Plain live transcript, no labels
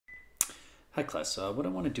Hi class, what I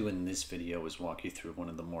want to do in this video is walk you through one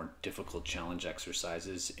of the more difficult challenge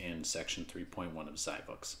exercises in section 3.1 of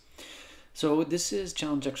SciBooks. So this is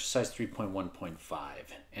challenge exercise 3.1.5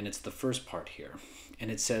 and it's the first part here.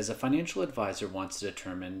 And it says a financial advisor wants to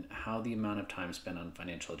determine how the amount of time spent on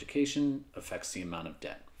financial education affects the amount of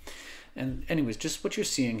debt. And anyways, just what you're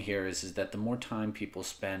seeing here is that the more time people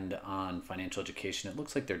spend on financial education, it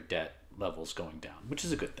looks like their debt level's going down, which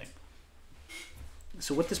is a good thing.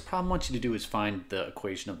 So what this problem wants you to do is find the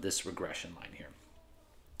equation of this regression line here.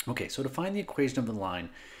 Okay, so to find the equation of the line,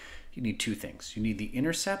 you need two things. You need the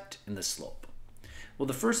intercept and the slope. Well,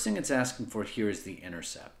 the first thing it's asking for here is the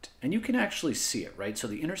intercept. And you can actually see it, right? So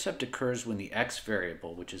the intercept occurs when the x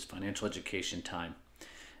variable, which is financial education time,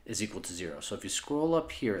 is equal to 0. So if you scroll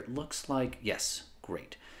up here, it looks like, yes,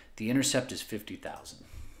 great. The intercept is 50,000.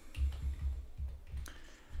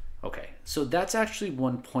 Okay, so that's actually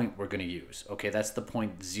one point we're going to use. Okay, that's the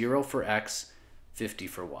point 0 for x, 50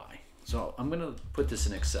 for y. So I'm going to put this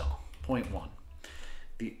in Excel. Point 1.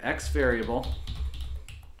 The x variable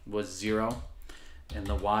was 0 and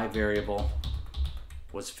the y variable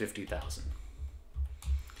was 50,000.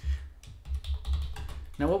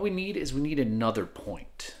 Now what we need is we need another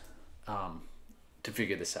point to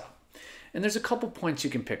figure this out. And there's a couple points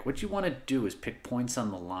you can pick. What you want to do is pick points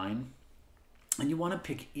on the line. And you want to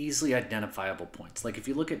pick easily identifiable points. Like if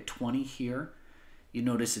you look at 20 here, you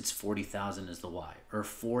notice it's 40,000 is the y. Or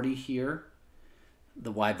 40 here,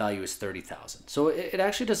 the y value is 30,000. So it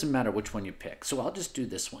actually doesn't matter which one you pick. So I'll just do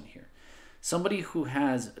this one here. Somebody who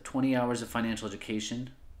has 20 hours of financial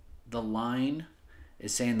education, the line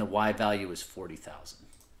is saying the y value is 40,000.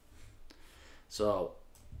 So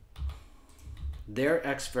their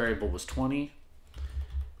x variable was 20,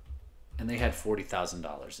 and they had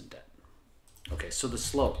 $40,000 in debt. Okay, so the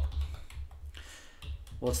slope,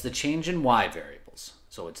 well, it's the change in y variables.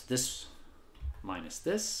 So it's this minus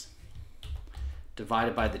this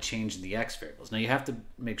divided by the change in the x variables. Now you have to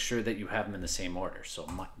make sure that you have them in the same order. So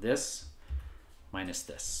this minus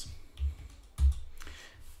this.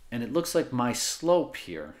 And it looks like my slope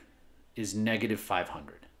here is negative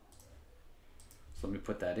 500. So let me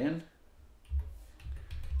put that in,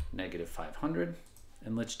 negative 500,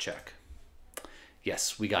 and let's check.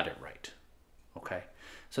 Yes, we got it right. Okay,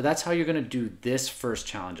 so that's how you're going to do this first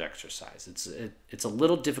challenge exercise. It's a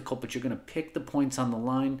little difficult, but you're going to pick the points on the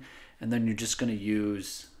line, and then you're just going to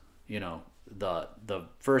use, you know, the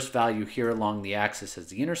first value here along the axis as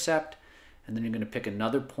the intercept, and then you're going to pick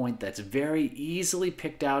another point that's very easily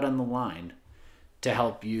picked out on the line to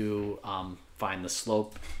help you find the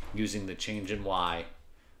slope using the change in y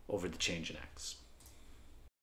over the change in x.